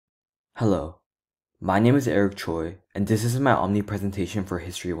Hello, my name is Erik Choi, and this is my Omni presentation for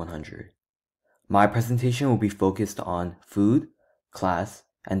History 100. My presentation will be focused on food, class,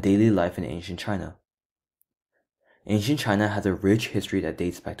 and daily life in ancient China. Ancient China has a rich history that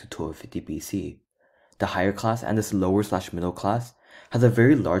dates back to 1250 BC. The higher class and the lower/middle class has a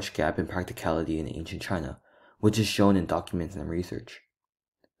very large gap in practicality in ancient China, which is shown in documents and research.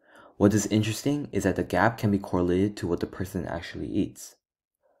 What is interesting is that the gap can be correlated to what the person actually eats.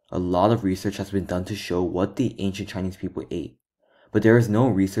 A lot of research has been done to show what the ancient Chinese people ate, but there is no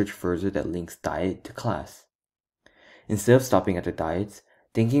research further that links diet to class. Instead of stopping at their diets,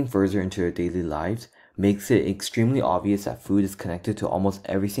 thinking further into their daily lives makes it extremely obvious that food is connected to almost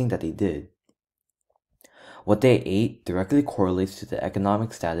everything that they did. What they ate directly correlates to the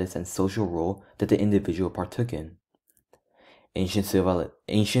economic status and social role that the individual partook in. Ancient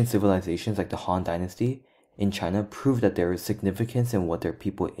civilizations like the Han Dynasty in China prove that there is significance in what their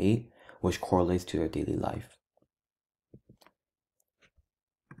people ate, which correlates to their daily life.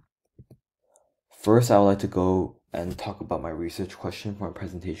 First, I would like to go and talk about my research question for my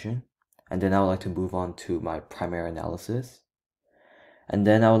presentation, and then I would like to move on to my primary analysis, and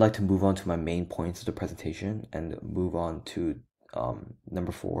then I would like to move on to my main points of the presentation and move on to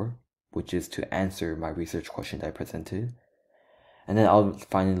number 4, which is to answer my research question that I presented. And then I'll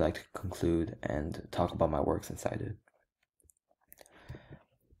finally like to conclude and talk about my works inside it.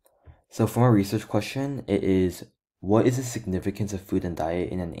 So for my research question, it is, what is the significance of food and diet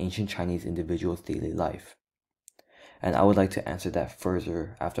in an ancient Chinese individual's daily life? And I would like to answer that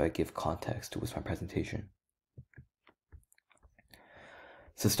further after I give context towards my presentation.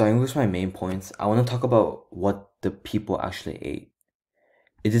 So starting with my main points, I want to talk about what the people actually ate.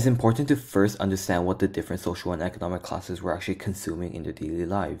 It is important to first understand what the different social and economic classes were actually consuming in their daily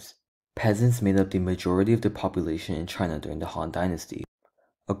lives. Peasants made up the majority of the population in China during the Han Dynasty.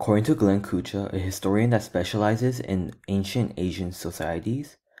 According to Glenn Kucha, a historian that specializes in ancient Asian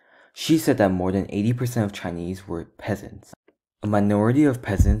societies, she said that more than 80% of Chinese were peasants. A minority of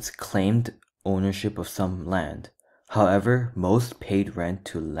peasants claimed ownership of some land. However, most paid rent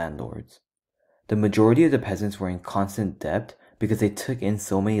to landlords. The majority of the peasants were in constant debt because they took in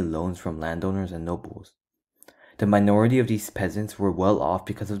so many loans from landowners and nobles. The minority of these peasants were well off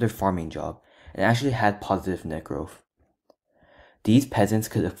because of their farming job and actually had positive net growth. These peasants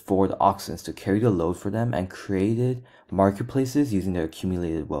could afford oxen to carry the load for them and created marketplaces using their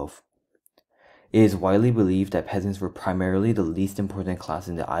accumulated wealth. It is widely believed that peasants were primarily the least important class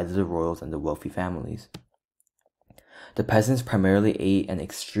in the eyes of the royals and the wealthy families. The peasants primarily ate an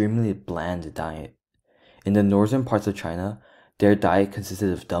extremely bland diet. In the northern parts of China, their diet consisted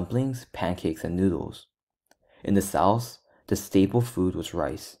of dumplings, pancakes, and noodles. In the south, the staple food was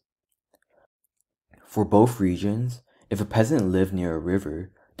rice. For both regions, if a peasant lived near a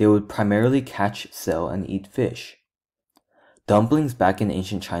river, they would primarily catch, sell, and eat fish. Dumplings back in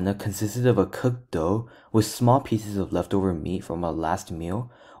ancient China consisted of a cooked dough with small pieces of leftover meat from a last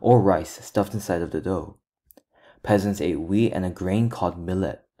meal or rice stuffed inside of the dough. Peasants ate wheat and a grain called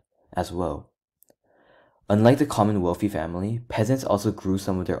millet as well. Unlike the common wealthy family, peasants also grew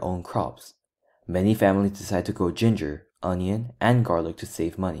some of their own crops. Many families decided to grow ginger, onion, and garlic to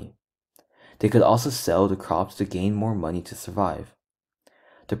save money. They could also sell the crops to gain more money to survive.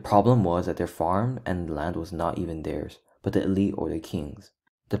 The problem was that their farm and land was not even theirs, but the elite or the kings.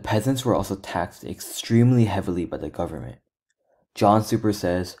 The peasants were also taxed extremely heavily by the government. John Super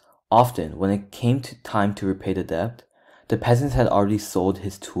says, often when it came to time to repay the debt, the peasants had already sold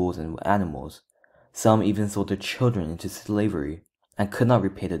his tools and animals. Some even sold their children into slavery and could not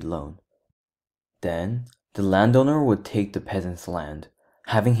repay the loan. Then, the landowner would take the peasant's land,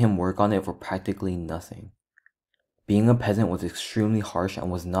 having him work on it for practically nothing. Being a peasant was extremely harsh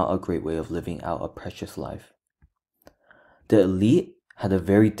and was not a great way of living out a precious life. The elite had a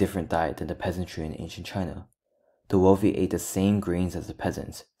very different diet than the peasantry in ancient China. The wealthy ate the same grains as the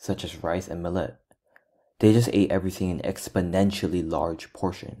peasants, such as rice and millet. They just ate everything in exponentially large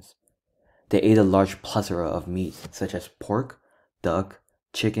portions. They ate a large plethora of meats such as pork, duck,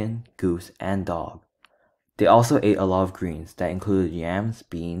 chicken, goose, and dog. They also ate a lot of greens that included yams,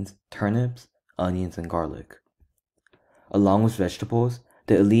 beans, turnips, onions, and garlic. Along with vegetables,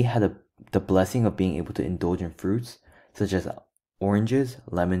 the elite had the blessing of being able to indulge in fruits such as oranges,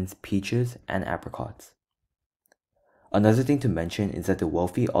 lemons, peaches, and apricots. Another thing to mention is that the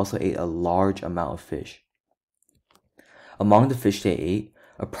wealthy also ate a large amount of fish. Among the fish they ate,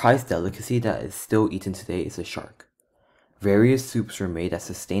 a prized delicacy that is still eaten today is a shark. Various soups were made that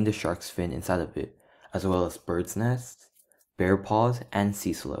sustained the shark's fin inside of it, as well as bird's nests, bear paws, and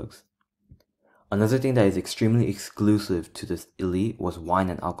sea slugs. Another thing that is extremely exclusive to the elite was wine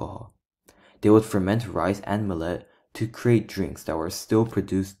and alcohol. They would ferment rice and millet to create drinks that were still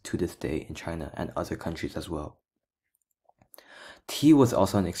produced to this day in China and other countries as well. Tea was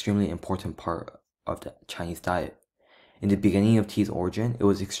also an extremely important part of the Chinese diet. In the beginning of tea's origin, it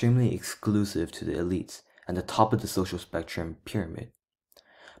was extremely exclusive to the elites and the top of the social spectrum pyramid.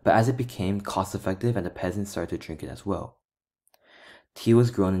 But as it became cost-effective and the peasants started to drink it as well. Tea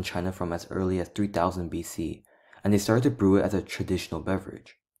was grown in China from as early as 3000 BC, and they started to brew it as a traditional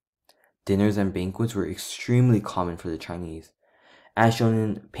beverage. Dinners and banquets were extremely common for the Chinese. As shown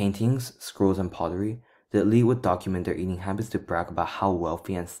in paintings, scrolls, and pottery, the elite would document their eating habits to brag about how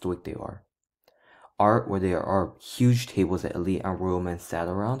wealthy and stoic they are. Art where there are huge tables that elite and royal men sat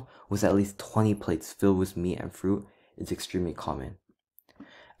around with at least 20 plates filled with meat and fruit is extremely common.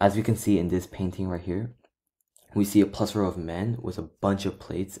 As we can see in this painting right here, we see a plethora of men with a bunch of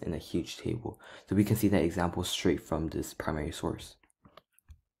plates in a huge table. So we can see that example straight from this primary source.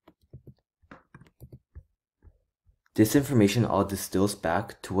 This information all distills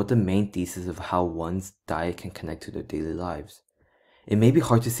back to what the main thesis of how one's diet can connect to their daily lives. It may be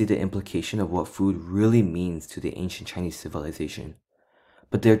hard to see the implication of what food really means to the ancient Chinese civilization,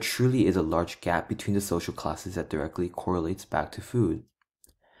 but there truly is a large gap between the social classes that directly correlates back to food.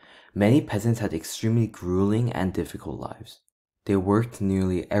 Many peasants had extremely grueling and difficult lives. They worked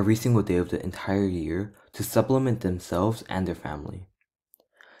nearly every single day of the entire year to supplement themselves and their family.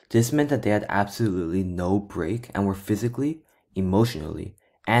 This meant that they had absolutely no break and were physically, emotionally,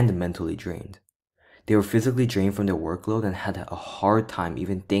 and mentally drained. They were physically drained from their workload and had a hard time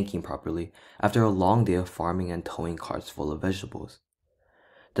even thinking properly after a long day of farming and towing carts full of vegetables.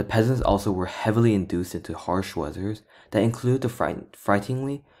 The peasants also were heavily induced into harsh weathers that included the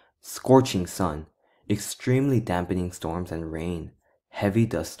frighteningly scorching sun, extremely dampening storms and rain, heavy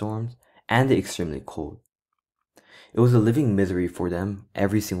dust storms, and the extremely cold. It was a living misery for them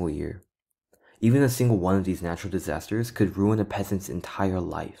every single year. Even a single one of these natural disasters could ruin a peasant's entire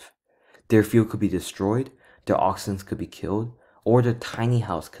life. Their field could be destroyed, their oxen could be killed, or their tiny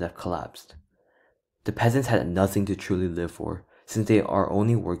house could have collapsed. The peasants had nothing to truly live for, since they are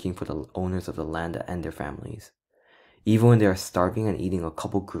only working for the owners of the land and their families. Even when they are starving and eating a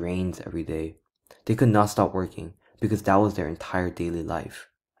couple grains every day, they could not stop working because that was their entire daily life.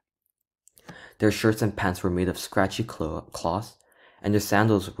 Their shirts and pants were made of scratchy cloths, and their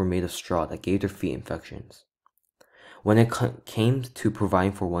sandals were made of straw that gave their feet infections. When it came to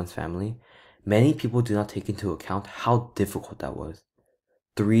providing for one's family, many people do not take into account how difficult that was.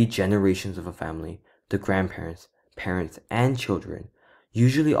 3 generations of a family, the grandparents, parents, and children,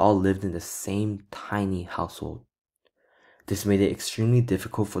 usually all lived in the same tiny household. This made it extremely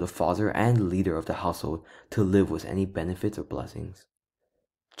difficult for the father and leader of the household to live with any benefits or blessings.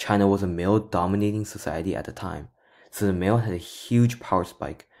 China was a male-dominating society at the time, so the male had a huge power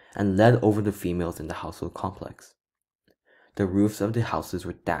spike and led over the females in the household complex. The roofs of the houses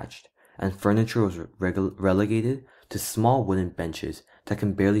were thatched, and furniture was relegated to small wooden benches that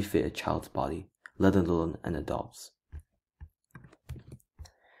can barely fit a child's body, let alone an adult's.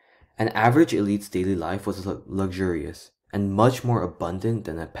 An average elite's daily life was luxurious and much more abundant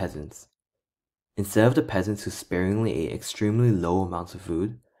than a peasant's. Instead of the peasants who sparingly ate extremely low amounts of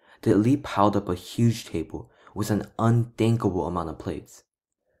food, the elite piled up a huge table with an unthinkable amount of plates.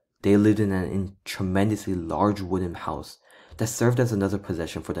 They lived in a tremendously large wooden house that served as another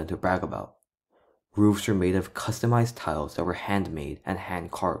possession for them to brag about. Roofs were made of customized tiles that were handmade and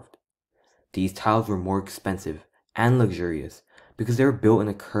hand-carved. These tiles were more expensive and luxurious because they were built in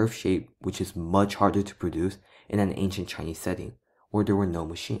a curved shape, which is much harder to produce in an ancient Chinese setting where there were no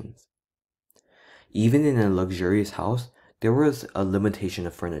machines. Even in a luxurious house, there was a limitation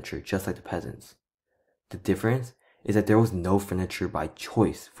of furniture, just like the peasants. The difference is that there was no furniture by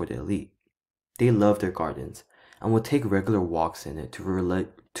choice for the elite. They loved their gardens and would take regular walks in it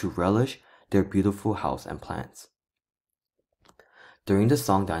to relish their beautiful house and plants. During the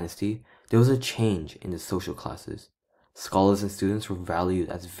Song Dynasty, there was a change in the social classes. Scholars and students were valued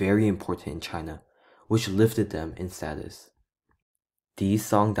as very important in China, which lifted them in status. These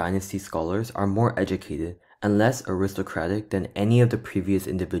Song Dynasty scholars are more educated and less aristocratic than any of the previous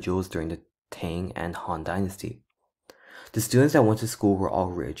individuals during the Tang and Han Dynasty. The students that went to school were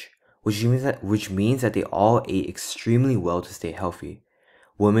all rich, which means that they all ate extremely well to stay healthy.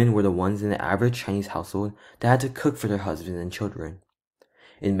 Women were the ones in the average Chinese household that had to cook for their husbands and children.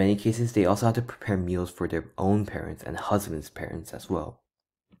 In many cases, they also had to prepare meals for their own parents and husbands' parents as well.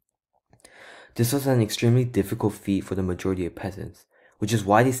 This was an extremely difficult feat for the majority of peasants, which is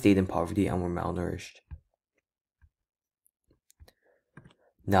why they stayed in poverty and were malnourished.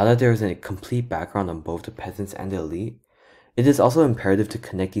 Now that there is a complete background on both the peasants and the elite, It is also imperative to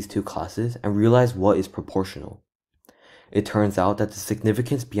connect these two classes and realize what is proportional. It turns out that the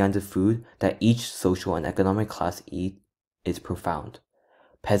significance behind the food that each social and economic class eat is profound.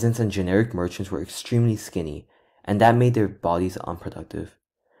 Peasants and generic merchants were extremely skinny, and that made their bodies unproductive.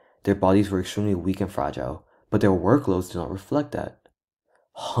 Their bodies were extremely weak and fragile, but their workloads do not reflect that.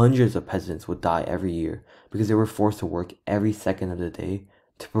 Hundreds of peasants would die every year because they were forced to work every second of the day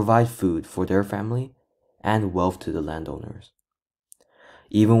to provide food for their family and wealth to the landowners.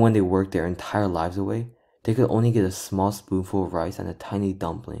 Even when they worked their entire lives away, they could only get a small spoonful of rice and a tiny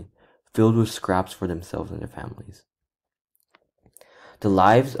dumpling filled with scraps for themselves and their families. The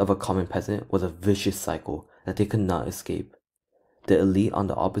lives of a common peasant was a vicious cycle that they could not escape. The elite on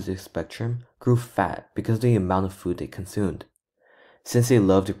the opposite spectrum grew fat because of the amount of food they consumed. Since they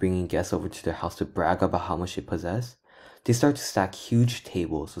loved bringing guests over to their house to brag about how much they possess, they started to stack huge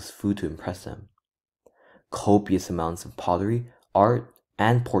tables with food to impress them. Copious amounts of pottery, art,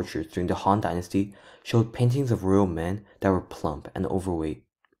 and portraits during the Han Dynasty showed paintings of royal men that were plump and overweight.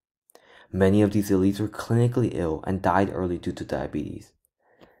 Many of these elites were clinically ill and died early due to diabetes.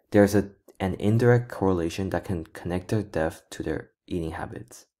 There is an indirect correlation that can connect their death to their eating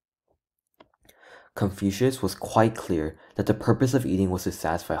habits. Confucius was quite clear that the purpose of eating was to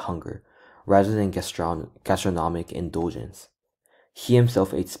satisfy hunger, rather than gastronomic indulgence. He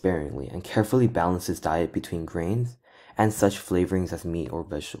himself ate sparingly and carefully balanced his diet between grains and such flavorings as meat or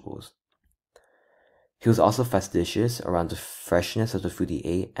vegetables. He was also fastidious around the freshness of the food he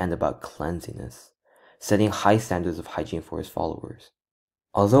ate and about cleanliness, setting high standards of hygiene for his followers.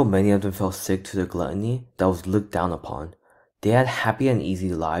 Although many of them fell sick to their gluttony that was looked down upon, they had happy and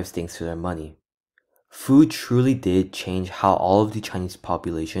easy lives thanks to their money. Food truly did change how all of the Chinese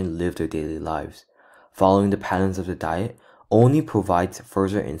population lived their daily lives. Following the patterns of the diet only provides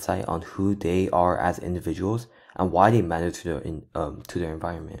further insight on who they are as individuals and why they matter to their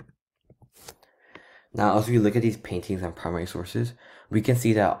environment. Now, as we look at these paintings and primary sources, we can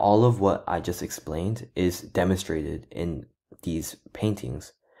see that all of what I just explained is demonstrated in these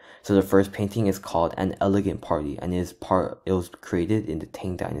paintings. So the first painting is called An Elegant Party, and it was created in the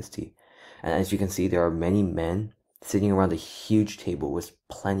Tang Dynasty. And as you can see, there are many men sitting around a huge table with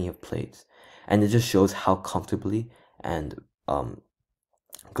plenty of plates. And it just shows how comfortably and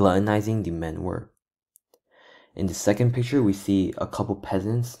gluttonizing the men were. In the second picture, we see a couple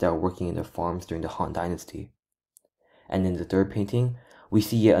peasants that are working in their farms during the Han Dynasty. And in the third painting, we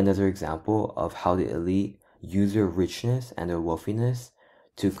see yet another example of how the elite use their richness and their wealthiness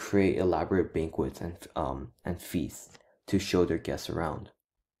to create elaborate banquets and feasts to show their guests around.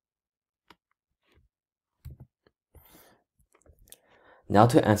 Now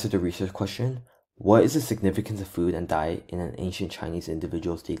to answer the research question, what is the significance of food and diet in an ancient Chinese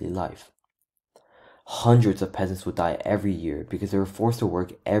individual's daily life? Hundreds of peasants would die every year because they were forced to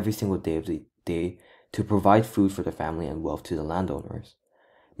work every single day of the day to provide food for their family and wealth to the landowners.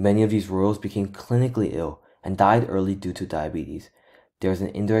 Many of these royals became clinically ill and died early due to diabetes. There is an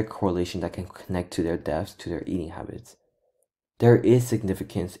indirect correlation that can connect to their deaths to their eating habits. There is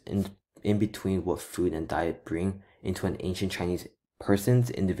significance in between what food and diet bring into an ancient Chinese person's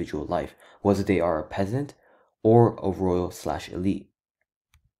individual life, whether they are a peasant or a royal/elite.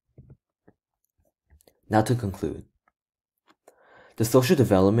 Now to conclude, the social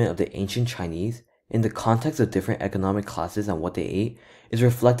development of the ancient Chinese in the context of different economic classes and what they ate is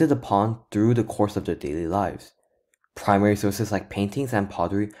reflected upon through the course of their daily lives. Primary sources like paintings and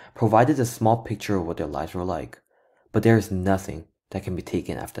pottery provided a small picture of what their lives were like, but there is nothing that can be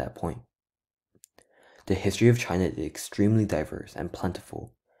taken after that point. The history of China is extremely diverse and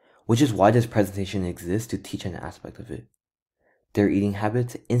plentiful, which is why this presentation exists to teach an aspect of it. Their eating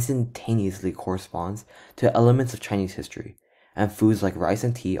habits instantaneously corresponds to elements of Chinese history, and foods like rice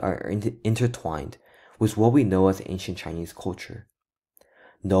and tea are intertwined with what we know as ancient Chinese culture.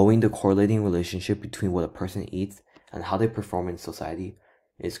 Knowing the correlating relationship between what a person eats and how they perform in society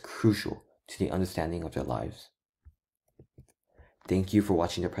is crucial to the understanding of their lives. Thank you for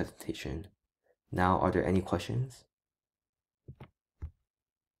watching the presentation. Now, are there any questions?